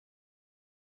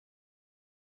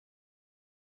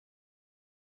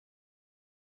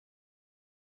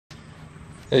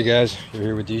Hey guys, you're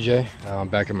here with DJ. I'm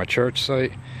back at my church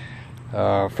site.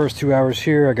 First 2 hours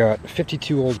here, I got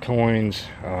 52 old coins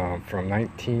from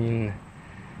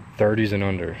 1930s and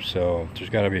under, so there's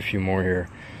got to be a few more here.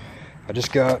 I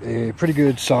just got a pretty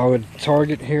good solid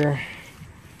target here.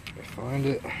 If I find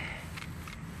it.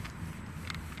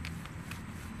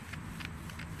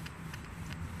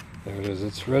 There it is.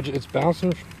 It's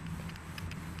bouncing.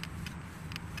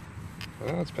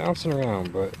 Well, it's bouncing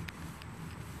around, but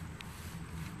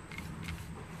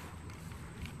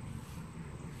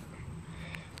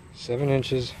 7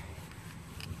 inches.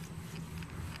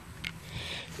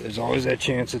 There's always that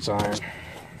chance it's iron.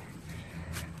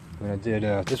 And I did,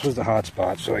 this was the hot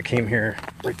spot, so I came here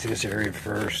right to this area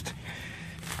first.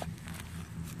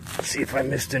 Let's see if I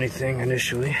missed anything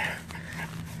initially.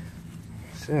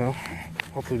 So,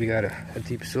 hopefully we got a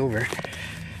deep silver.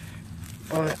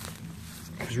 But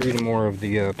I was reading more of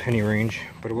the penny range,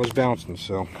 but it was bouncing,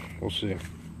 so we'll see.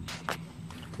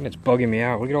 And it's bugging me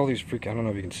out. Look at all these I don't know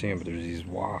if you can see them, but there's these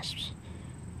wasps.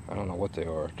 I don't know what they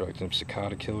are. They're like them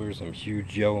cicada killers, them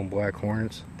huge yellow and black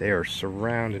hornets. They are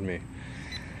surrounding me.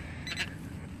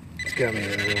 It's got me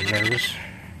a little nervous.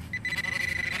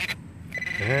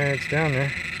 Yeah, it's down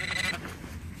there.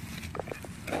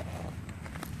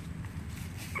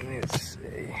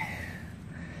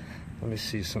 Let me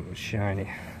see something shiny.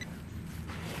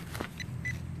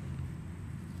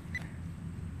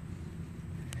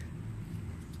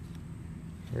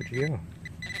 Where'd you go?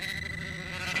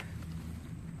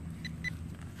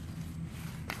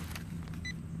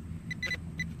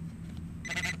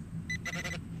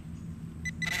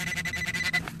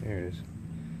 There it is.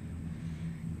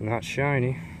 Not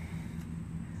shiny.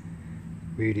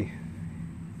 Weedy.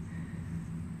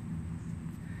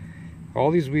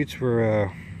 All these wheats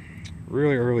were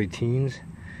really early teens.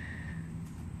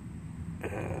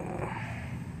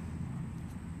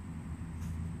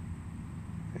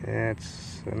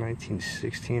 It's a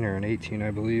 1916 or an 18,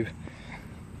 I believe.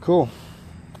 Cool.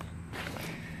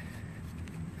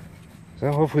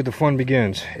 So hopefully the fun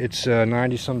begins. It's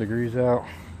 90 some degrees out.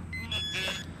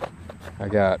 I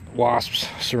got wasps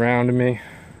surrounding me.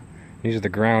 These are the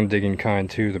ground digging kind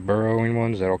too, the burrowing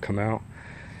ones that'll come out.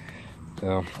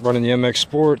 So running the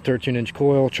MXSport 13-inch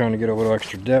coil, trying to get a little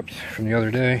extra depth from the other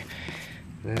day.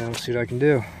 And I'll see what I can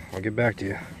do. I'll get back to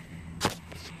you.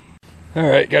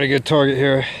 Alright, got a good target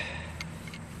here.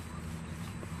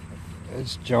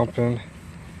 It's jumping.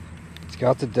 It's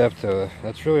got the depth though.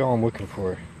 That's really all I'm looking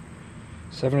for.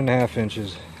 7.5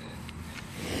 inches.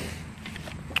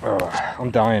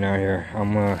 I'm dying out here. I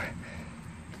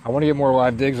want to get more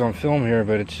live digs on film here,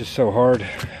 but it's just so hard.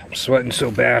 I'm sweating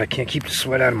so bad. I can't keep the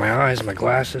sweat out of my eyes, my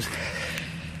glasses.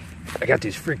 I got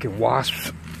these freaking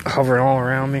wasps hovering all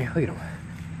around me. Look at them.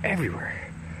 Everywhere.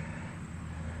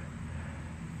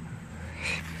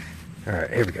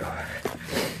 Alright, here we go.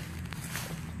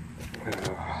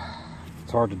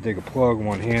 It's hard to dig a plug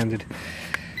one-handed.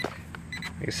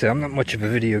 Like I said, I'm not much of a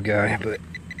video guy, but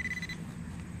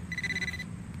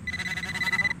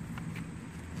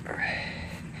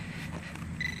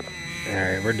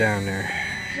alright, we're down there.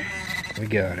 We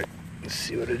got it. Let's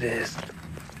see what it is.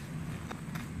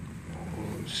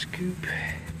 Oh, scoop.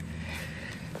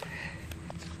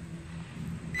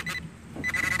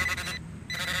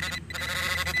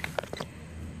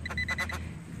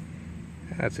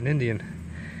 That's an Indian.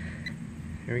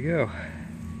 Here we go.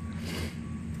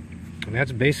 And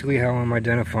that's basically how I'm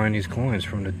identifying these coins,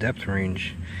 from the depth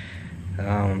range.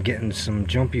 I'm getting some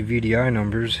jumpy VDI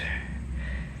numbers,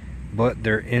 but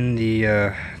they're in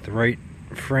the right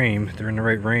frame. They're in the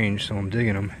right range, so I'm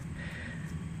digging them.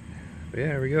 But yeah,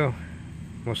 there we go.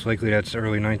 Most likely that's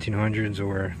early 1900s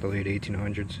or the late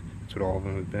 1800s. That's what all of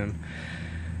them have been.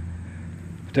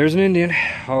 But there's an Indian.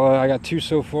 I got 2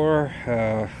 so far.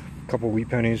 A couple wheat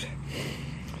pennies.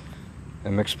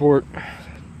 MXSport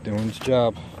doing its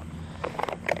job.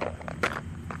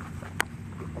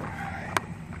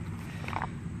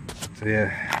 So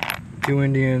yeah, 2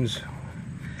 Indians,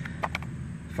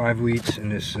 5 wheats,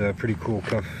 and this pretty cool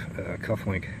cuff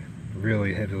link.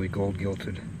 Really heavily gold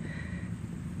gilded.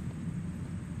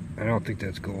 I don't think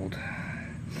that's gold,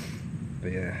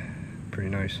 but yeah, pretty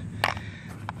nice.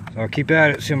 So I'll keep at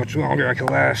it, see how much longer I can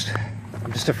last.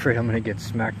 I'm just afraid I'm gonna get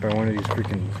smacked by one of these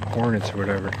freaking hornets or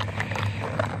whatever.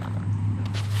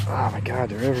 Oh my god,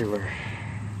 they're everywhere.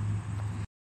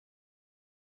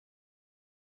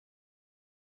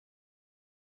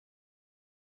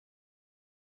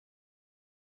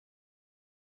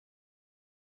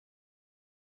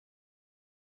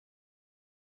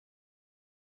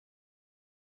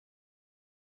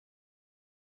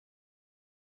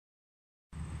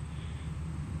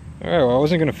 Alright, well, I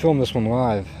wasn't going to film this one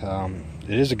live.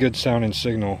 It is a good sounding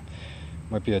signal.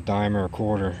 Might be a dime or a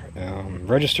quarter.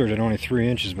 Registered at only 3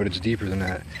 inches, but it's deeper than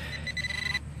that.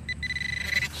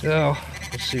 So,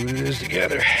 let's see what it is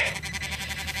together.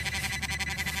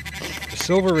 The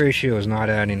silver ratio is not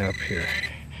adding up here.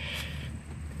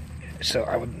 So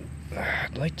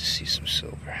I'd like to see some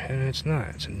silver, and it's not.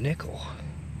 It's a nickel.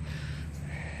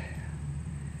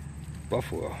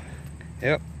 Buffalo.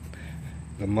 Yep.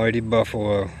 The mighty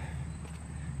buffalo.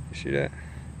 You see that?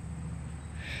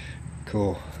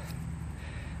 Cool.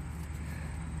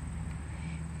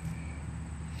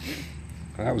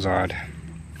 Well, that was odd.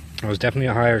 It was definitely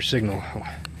a higher signal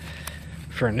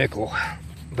for a nickel.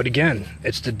 But again,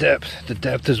 it's the depth. The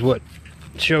depth is what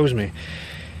shows me.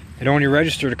 It only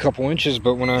registered a couple inches,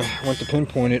 but when I went to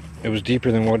pinpoint it, it was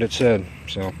deeper than what it said.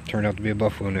 So, it turned out to be a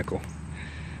buffalo nickel.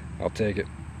 I'll take it.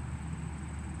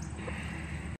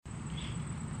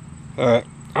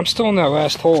 I'm still in that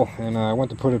last hole, and I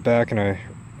went to put it back, and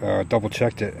I double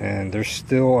checked it, and there's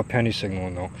still a penny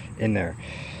signal in there.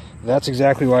 That's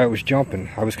exactly why it was jumping.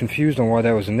 I was confused on why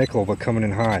that was a nickel, but coming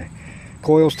in high.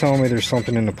 Coil's telling me there's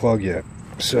something in the plug yet,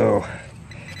 so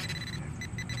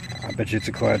I bet you it's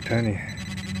a clad penny.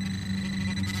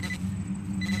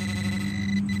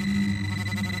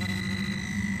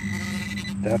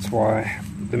 That's why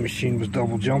the machine was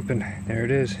double jumping. There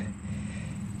it is.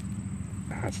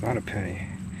 That's not a penny.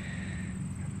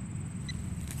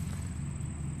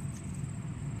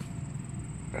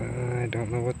 I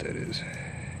don't know what that is.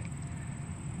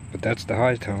 But that's the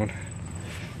high tone.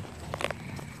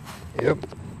 Yep.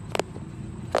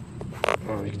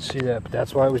 Oh, you can see that, but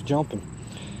that's why it was jumping.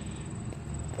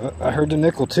 But I heard the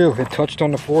nickel too. It touched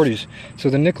on the 40s. So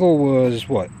the nickel was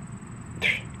what?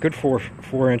 Good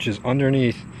 4 inches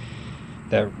underneath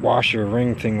that washer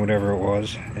ring thing, whatever it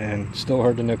was, and still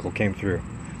heard the nickel came through.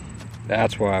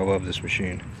 That's why I love this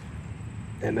machine.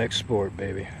 MXSport,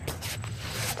 baby.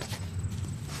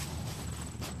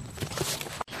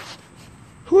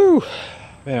 Whew!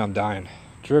 Man, I'm dying.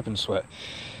 Dripping sweat.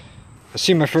 I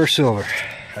see my first silver.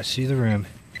 I see the rim.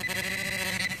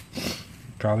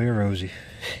 Probably a Rosie.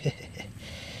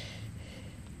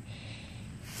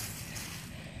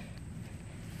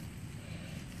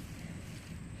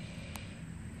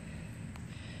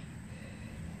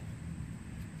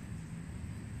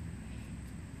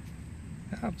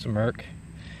 Oh, it's a Merc.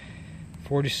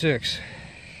 46.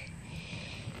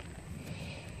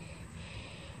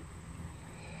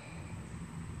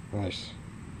 Nice.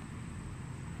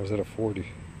 Or is that a 40?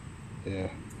 Yeah.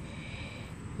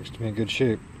 Looks to be in good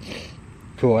shape.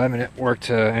 Cool, I haven't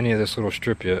worked any of this little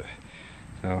strip yet.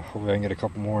 So hopefully I can get a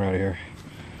couple more out of here.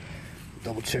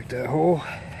 Double check that hole.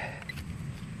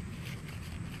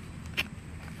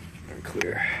 And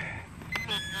clear.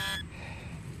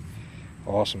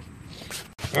 Awesome.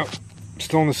 Oh,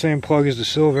 still in the same plug as the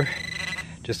silver.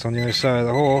 Just on the other side of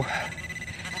the hole.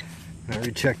 When I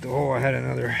rechecked the hole, I had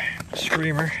another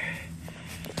screamer.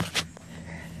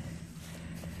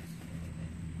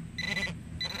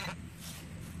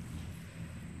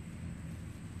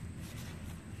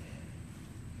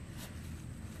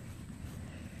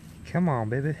 Come on,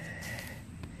 baby.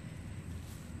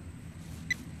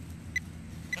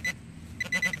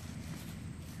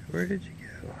 Where did you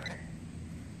go?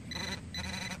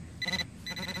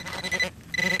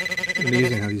 It's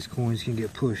amazing how these coins can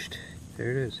get pushed.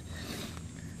 There it is.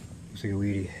 Looks like a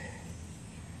weedy.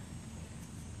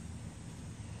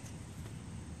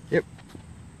 Yep.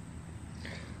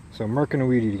 So Merc and a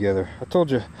weedy together. I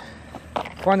told you.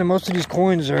 I find that most of these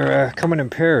coins are coming in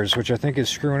pairs, which I think is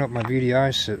screwing up my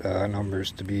VDI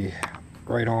numbers to be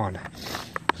right on.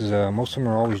 Because most of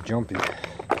them are always jumpy.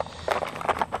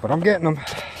 But I'm getting them.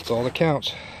 That's all that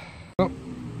counts. Well,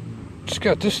 just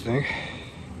got this thing.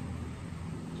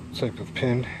 Type of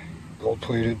pin. Gold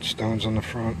plated, stones on the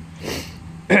front.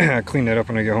 I clean that up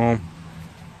when I get home.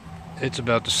 It's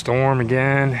about to storm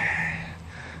again.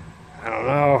 I don't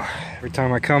know. Every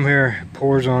time I come here, it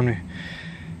pours on me.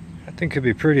 I think it could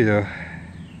be pretty though.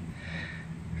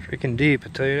 Freaking deep,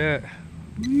 I'll tell you that.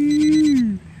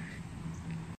 Woo.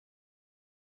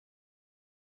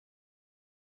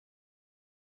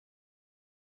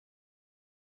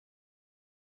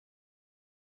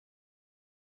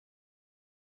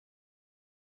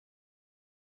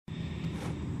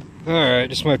 Alright,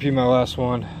 this might be my last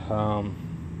one.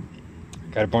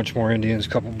 Got a bunch more Indians, a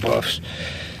couple buffs.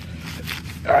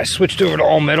 I switched over to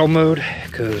all metal mode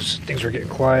because things were getting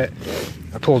quiet.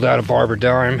 I pulled out a barber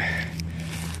dime.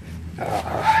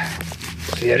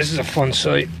 So yeah, this is a fun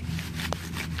sight,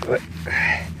 but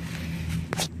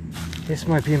this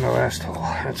might be my last hole.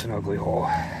 That's an ugly hole.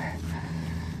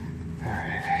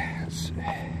 Alright,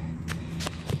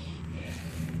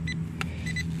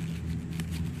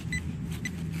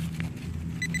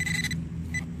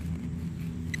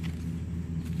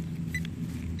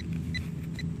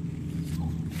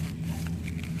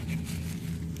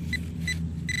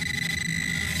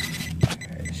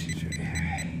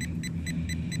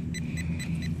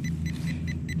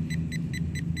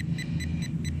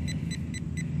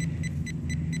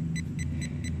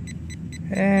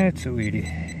 And it's a weedy.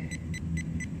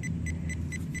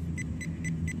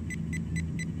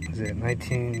 Is it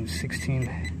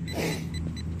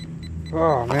 1916?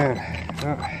 Oh man.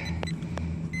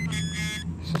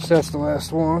 Since that's the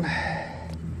last one.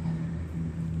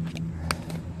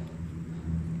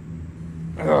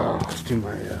 Oh, let's do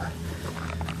my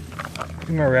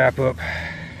wrap up.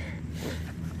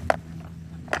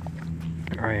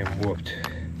 I am whooped.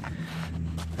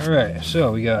 Alright,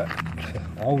 so we got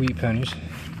all wheat pennies.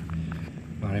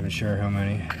 Not even sure how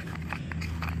many.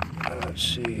 Let's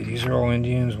see, these are all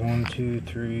Indians. 1, 2,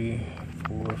 3,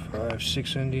 4, 5,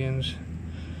 6 Indians.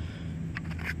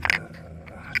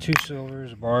 2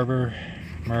 silvers, a barber,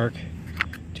 Merc,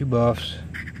 2 buffs.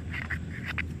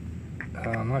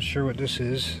 I'm not sure what this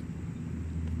is.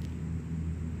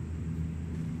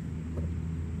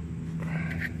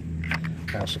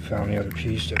 I also found the other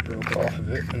piece that broke off of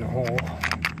it in the hole.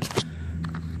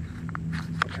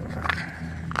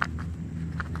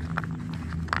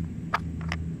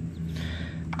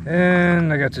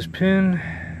 And I got this pin.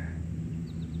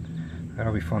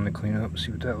 That'll be fun to clean up,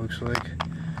 see what that looks like.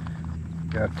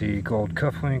 Got the gold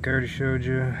cufflink I already showed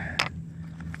you.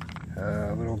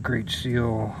 A little Great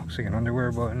Seal, looks like an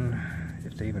underwear button,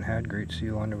 if they even had Great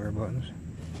Seal underwear buttons.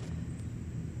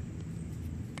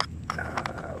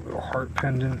 A little heart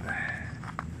pendant.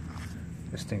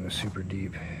 This thing was super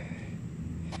deep.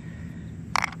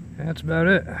 And that's about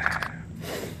it.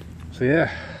 So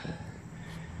yeah,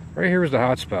 right here was the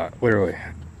hot spot, literally.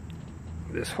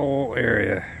 This whole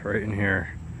area right in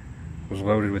here was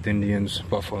loaded with Indians,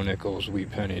 buffalo nickels,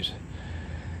 wheat pennies.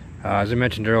 As I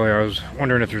mentioned earlier, I was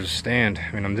wondering if there's a stand.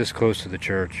 I mean, I'm this close to the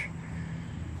church.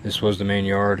 This was the main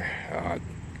yard.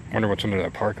 Wonder what's under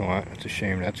that parking lot. It's a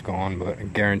shame that's gone, but I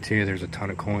guarantee you there's a ton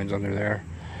of coins under there.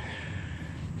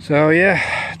 So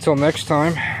yeah, until next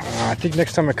time. I think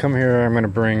next time I come here, I'm gonna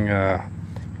bring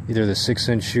either the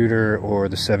 6-inch shooter or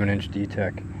the 7-inch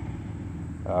D-Tech.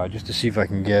 Just to see if I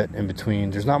can get in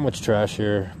between. There's not much trash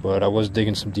here, but I was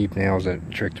digging some deep nails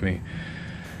that tricked me.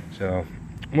 So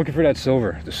I'm looking for that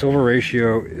silver. The silver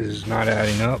ratio is not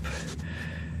adding up.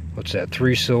 What's that?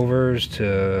 3 silvers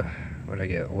to, what did I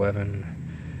get?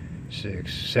 11,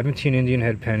 6, 17 Indian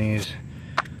head pennies.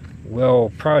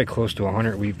 Well, probably close to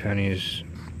 100 wheat pennies.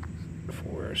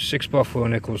 For 6 buffalo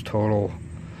nickels total,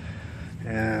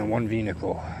 and 1 V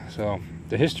nickel. So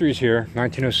the history's here,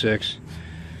 1906.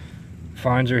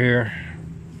 Finds are here.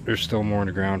 There's still more on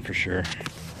the ground for sure.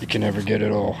 You can never get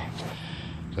it all.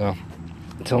 So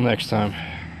until next time.